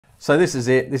So this is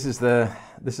it. This is the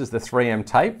 3M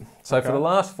tape. So for the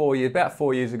last 4 years, about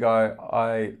 4 years ago,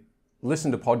 I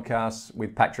listened to podcasts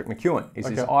with Patrick McEwen. He's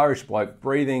this Irish bloke,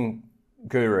 breathing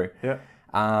guru. Yeah.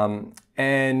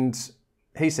 And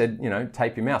he said, you know,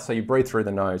 tape your mouth so you breathe through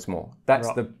the nose more.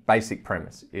 That's the basic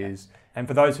premise. And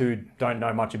for those who don't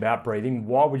know much about breathing,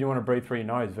 why would you want to breathe through your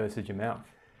nose versus your mouth?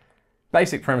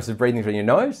 Basic premise of breathing through your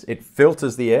nose, it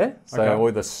filters the air. So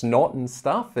all the snot and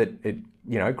stuff, it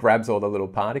you know, grabs all the little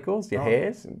particles, your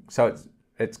hairs. So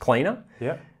it's cleaner.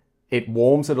 Yeah. It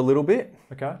warms it a little bit.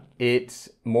 Okay. It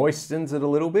moistens it a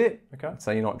little bit. Okay.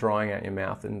 So you're not drying out your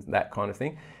mouth and that kind of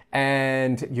thing.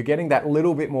 And you're getting that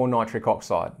little bit more nitric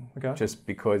oxide. Okay. Just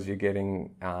because you're getting,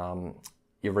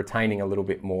 you're retaining a little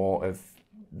bit more of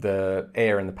the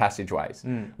air in the passageways.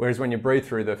 Whereas when you breathe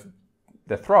through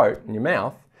the throat and your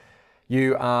mouth,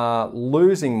 you are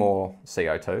losing more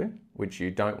CO2, which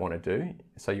you don't want to do.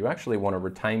 So you actually want to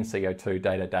retain CO2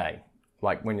 day to day.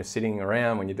 Like when you're sitting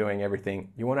around, when you're doing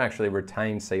everything, you want to actually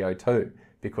retain CO2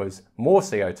 because more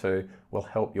CO2 will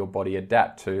help your body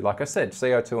adapt to, like I said,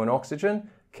 CO2 and oxygen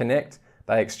connect,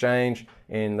 they exchange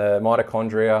in the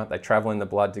mitochondria, they travel in the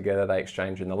blood together, they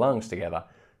exchange in the lungs together.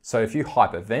 So if you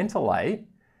hyperventilate,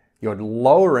 you're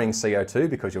lowering CO2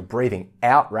 because you're breathing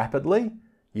out rapidly.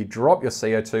 You drop your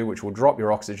CO2, which will drop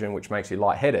your oxygen, which makes you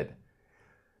lightheaded.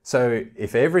 So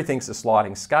if everything's a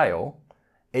sliding scale,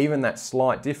 even that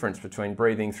slight difference between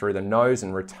breathing through the nose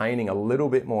and retaining a little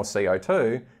bit more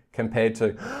CO2 compared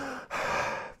to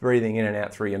breathing in and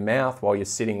out through your mouth while you're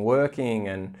sitting working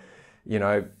and, you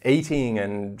know, eating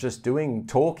and just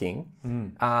talking,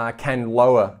 can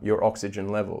lower your oxygen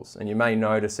levels. And you may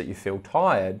notice that you feel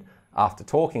tired after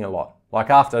talking a lot. Like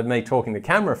after me talking to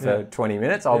camera for 20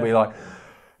 minutes, I'll be like,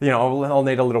 you know, I'll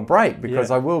need a little break because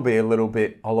I will be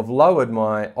I'll have lowered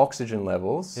my oxygen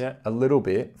levels a little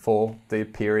bit for the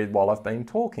period while I've been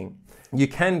talking. You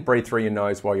can breathe through your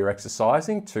nose while you're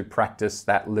exercising to practice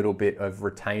that little bit of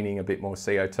retaining a bit more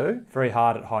CO2. Very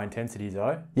hard at high intensities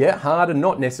though. Yeah, hard and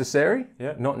not necessary.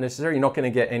 Yeah. Not necessary. You're not going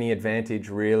to get any advantage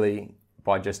really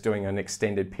by just doing an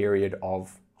extended period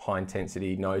of high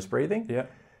intensity nose breathing.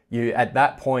 Yeah. At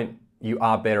that point, you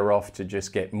are better off to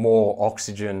just get more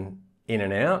oxygen in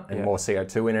and out and more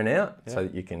CO2 in and out so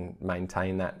that you can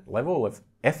maintain that level of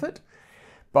effort.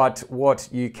 But what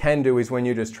you can do is when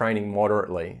you're just training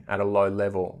moderately at a low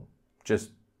level,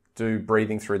 just do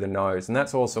breathing through the nose. And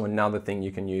that's also another thing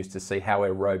you can use to see how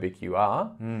aerobic you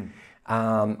are.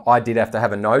 I did have to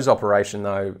have a nose operation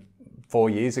though 4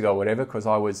 years ago or whatever because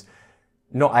I was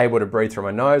not able to breathe through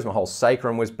my nose. My whole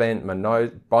sacrum was bent, my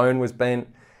nose bone was bent,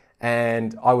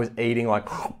 and I was eating like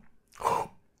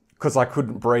because I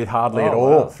couldn't breathe hardly at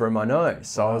all through my nose.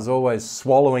 So I was always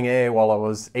swallowing air while I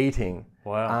was eating.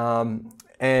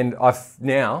 And I've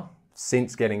now,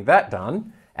 since getting that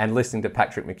done and listening to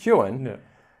Patrick McEwen,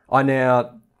 I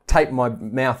now tape my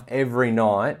mouth every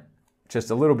night,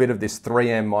 just a little bit of this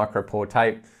 3M micropore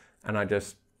tape, and I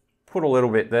just put a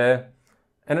little bit there,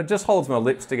 and it just holds my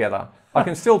lips together. I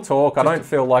can still talk. I don't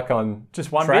feel like I'm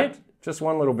just one trapped. bit? Just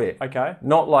one little bit. Okay.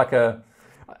 Not like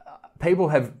people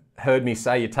have heard me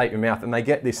say you tape your mouth and they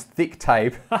get this thick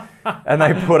tape and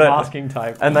they put it masking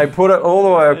tape and they put it all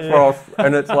the way across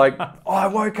and it's like, oh, I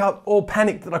woke up all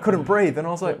panicked that I couldn't breathe and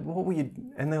I was like, what were you,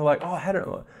 and they're like, oh, I had it.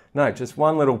 No, just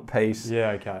one little piece.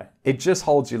 Yeah, okay. It just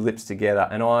holds your lips together,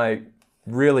 and I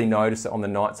really notice it on the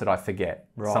nights that I forget.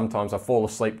 Sometimes I fall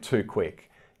asleep too quick.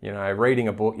 You know, reading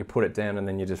a book, you put it down and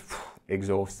then you're just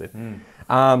exhausted.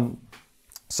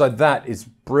 So that is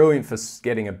brilliant for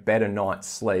getting a better night's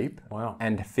sleep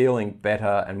and feeling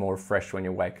better and more refreshed when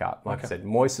you wake up. Like I said,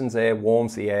 moistens air,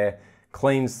 warms the air,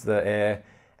 cleans the air,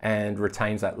 and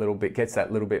retains that little bit, gets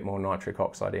that little bit more nitric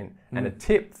oxide in. And a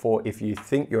tip for if you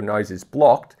think your nose is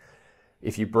blocked,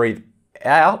 if you breathe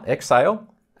out, exhale,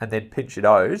 and then pinch your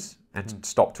nose and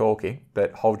stop talking,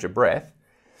 but hold your breath,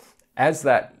 as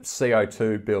that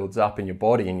CO2 builds up in your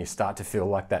body and you start to feel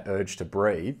like that urge to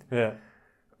breathe,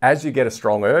 as you get a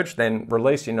strong urge, then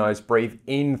release your nose, breathe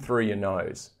in through your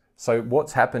nose. So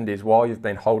what's happened is while you've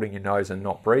been holding your nose and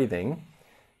not breathing,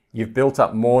 you've built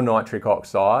up more nitric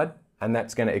oxide, and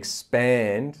that's going to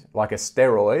expand like a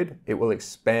steroid. It will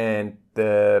expand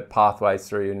the pathways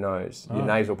through your nose, your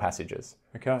nasal passages.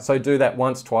 So do that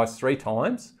once, twice, 3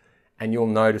 times, and you'll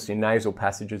notice your nasal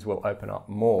passages will open up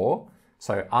more.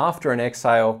 So after an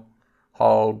exhale,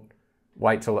 hold,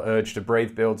 wait till the urge to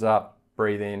breathe builds up,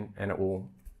 breathe in, and it will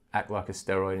act like a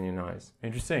steroid in your nose.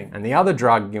 Interesting. And the other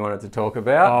drug you wanted to talk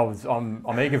about?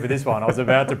 I'm eager for this one. I was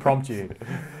about to prompt you.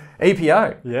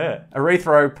 EPO. Yeah.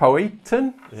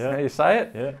 Erythropoietin. Is how you say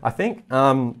it. Yeah. I think.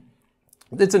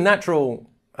 It's a natural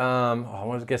I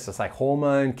want to guess to say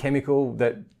hormone, chemical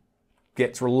that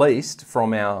gets released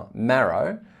from our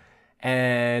marrow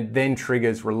and then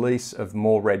triggers release of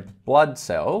more red blood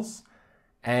cells.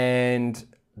 And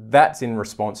that's in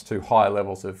response to higher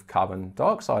levels of carbon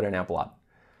dioxide in our blood.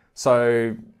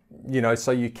 So,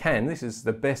 so you can, this is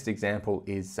the best example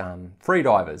is free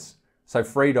divers. So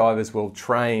free divers will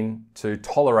train to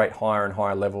tolerate higher and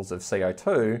higher levels of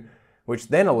CO2, which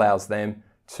then allows them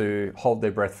to hold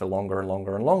their breath for longer and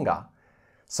longer and longer.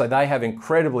 So they have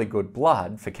incredibly good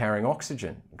blood for carrying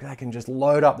oxygen. They can just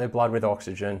load up their blood with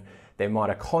oxygen. Their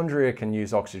mitochondria can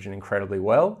use oxygen incredibly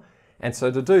well. And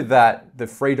so to do that, the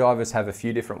free divers have a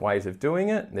few different ways of doing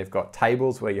it. They've got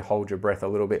tables where you hold your breath a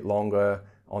little bit longer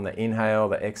on the inhale,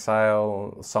 the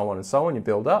exhale, so on and so on, you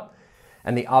build up.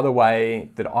 And the other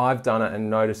way that I've done it and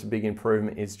noticed a big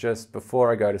improvement is just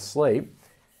before I go to sleep.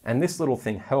 And this little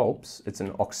thing helps. It's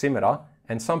an oximeter.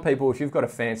 And some people, if you've got a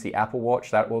fancy Apple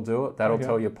Watch, that will do it. That'll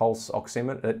tell your pulse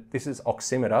oximeter. This is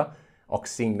oximeter.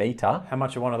 How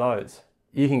much are one of those?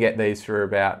 You can get these for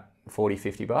about $40,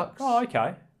 $50. Oh,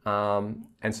 okay.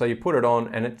 And so you put it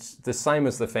on and it's the same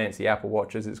as the fancy Apple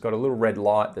Watches. It's got a little red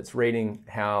light that's reading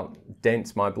how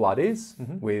dense my blood is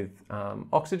with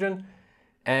oxygen.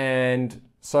 And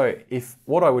so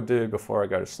what I would do before I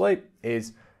go to sleep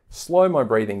is slow my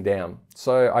breathing down.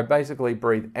 So I basically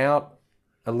breathe out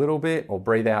a little bit or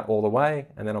breathe out all the way,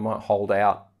 and then I might hold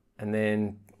out, and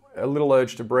then a little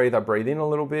urge to breathe, I breathe in a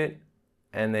little bit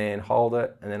and then hold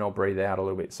it, and then I'll breathe out a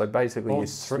little bit. So basically you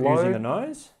slow. Using the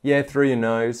nose? Yeah, through your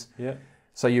nose. Yeah.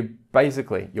 So you're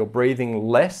breathing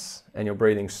less and you're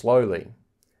breathing slowly.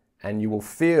 And you'll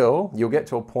get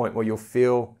to a point where you'll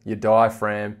feel your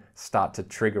diaphragm start to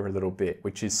trigger a little bit,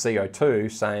 which is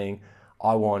CO2 saying,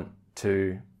 I want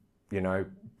to,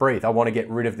 breathe. I want to get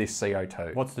rid of this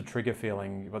CO2. What's the trigger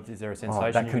feeling? Is there a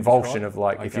sensation? That convulsion of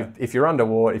if you're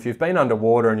underwater, if you've been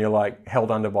underwater and you're like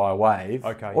held under by a wave,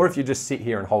 or if you just sit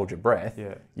here and hold your breath,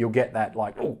 you'll get that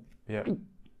I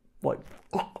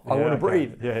want to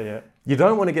breathe. Yeah. You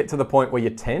don't want to get to the point where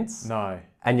you're tense. No.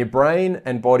 And your brain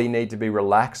and body need to be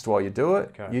relaxed while you do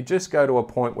it. You just go to a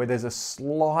point where there's a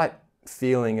slight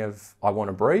feeling of, I want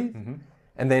to breathe,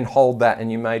 and then hold that,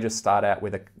 and you may just start out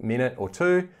with a minute or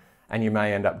two, and you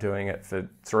may end up doing it for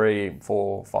 3,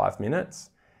 4, 5 minutes.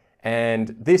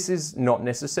 And this is not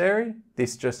necessary.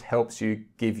 This just helps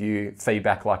give you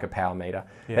feedback like a power meter.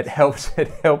 Yes. It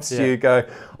helps you go,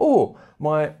 oh,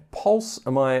 my pulse,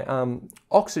 my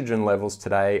oxygen levels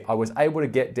today, I was able to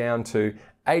get down to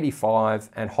 85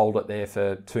 and hold it there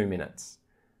for 2 minutes.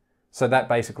 So that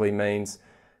basically means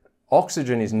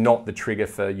oxygen is not the trigger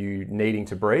for you needing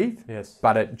to breathe,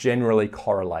 but it generally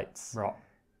correlates. Right.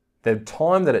 The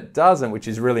time that it doesn't, which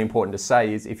is really important to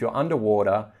say, is if you're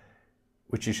underwater,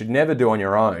 which you should never do on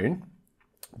your own,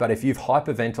 but if you've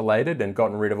hyperventilated and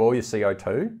gotten rid of all your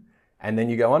CO2, and then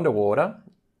you go underwater,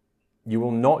 you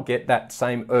will not get that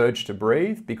same urge to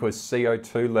breathe because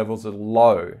CO2 levels are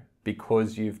low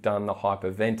because you've done the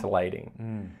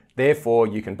hyperventilating. Therefore,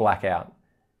 you can black out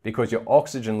because your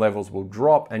oxygen levels will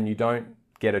drop and you don't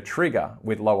get a trigger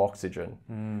with low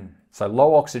oxygen. So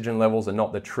low oxygen levels are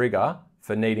not the trigger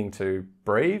for needing to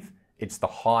breathe. It's the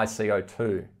high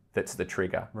CO2 that's the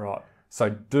trigger. Right. So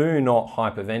do not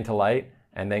hyperventilate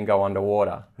and then go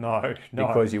underwater. No.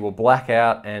 Because you will black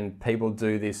out, and people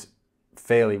do this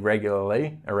fairly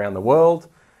regularly around the world,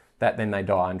 that then they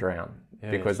die and drown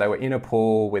because they were in a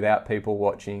pool without people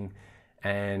watching,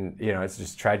 and it's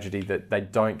just tragedy that they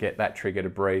don't get that trigger to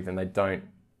breathe and they don't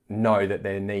know that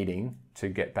they're needing to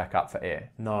get back up for air.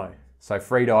 No. So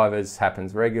free divers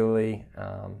happens regularly.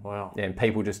 Wow. And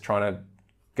people just trying to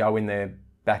go in their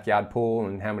backyard pool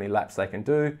and how many laps they can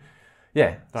do.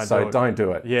 Yeah, don't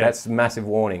do it. Yeah. That's a massive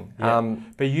warning. Yeah.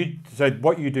 So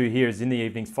what you do here is in the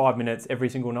evenings, 5 minutes every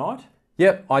single night?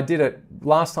 Yep, I did it.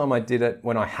 Last time I did it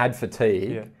when I had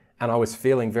fatigue and I was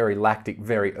feeling very lactic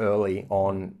very early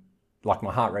on, like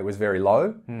my heart rate was very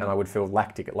low and I would feel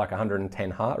lactic at like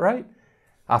 110 heart rate.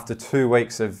 After 2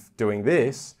 weeks of doing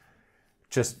this,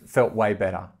 just felt way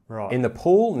better. Right. In the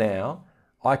pool now,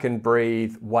 I can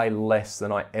breathe way less than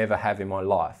I ever have in my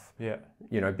life. Yeah.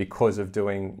 Because of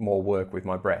doing more work with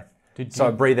my breath. So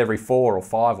I breathe every 4 or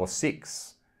 5 or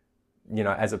 6,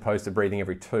 as opposed to breathing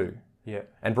every 2. Yeah.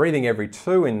 And breathing every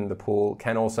 2 in the pool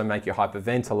can also make you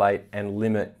hyperventilate and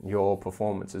limit your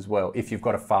performance as well if you've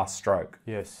got a fast stroke.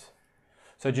 Yes.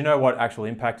 So do you know what actual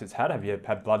impact it's had? Have you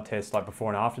had blood tests like before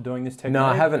and after doing this technique? No,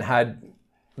 I haven't had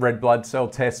red blood cell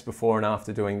tests before and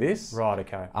after doing this. Right,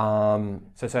 okay.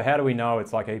 So how do we know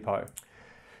it's like EPO?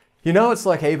 You know it's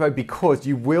like EPO because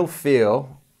you will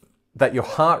feel that your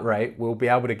heart rate will be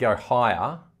able to go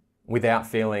higher without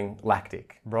feeling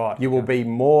lactic. Right. You will be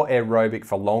more aerobic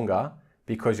for longer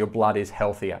because your blood is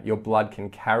healthier. Your blood can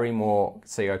carry more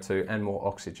CO2 and more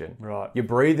oxygen. Right. Your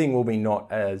breathing will be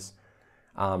not as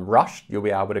rushed. You'll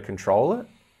be able to control it.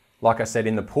 Like I said,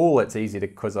 in the pool, it's easy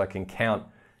because I can count,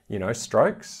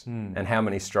 strokes and how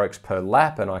many strokes per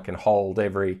lap, and I can hold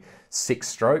every 6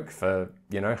 stroke for,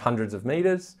 hundreds of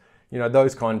meters.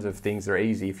 Those kinds of things are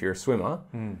easy if you're a swimmer.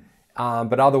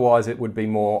 But otherwise, it would be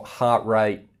more heart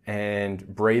rate and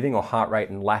breathing, or heart rate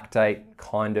and lactate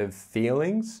kind of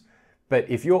feelings. But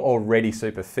if you're already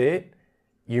super fit,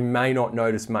 you may not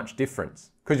notice much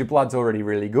difference because your blood's already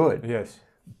really good. Yes.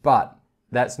 But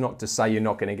that's not to say you're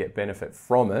not going to get benefit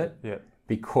from it,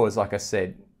 because, like I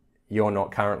said, you're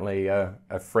not currently a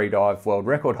free dive world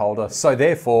record holder. So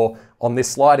therefore, on this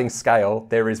sliding scale,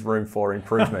 there is room for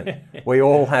improvement. We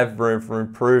all have room for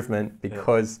improvement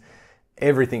because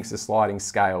everything's a sliding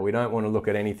scale. We don't want to look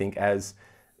at anything as,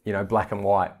 black and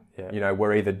white.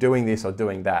 We're either doing this or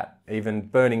doing that. Even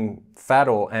burning fat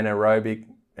or anaerobic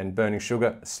and burning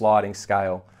sugar, sliding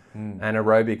scale.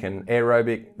 Anaerobic and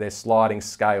aerobic, they're sliding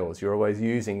scales. You're always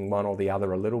using one or the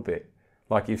other a little bit.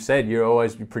 Like you've said, you're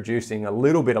always producing a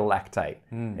little bit of lactate,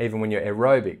 even when you're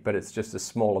aerobic, but it's just a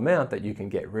small amount that you can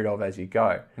get rid of as you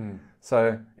go.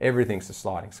 So everything's a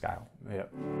sliding scale. Yeah.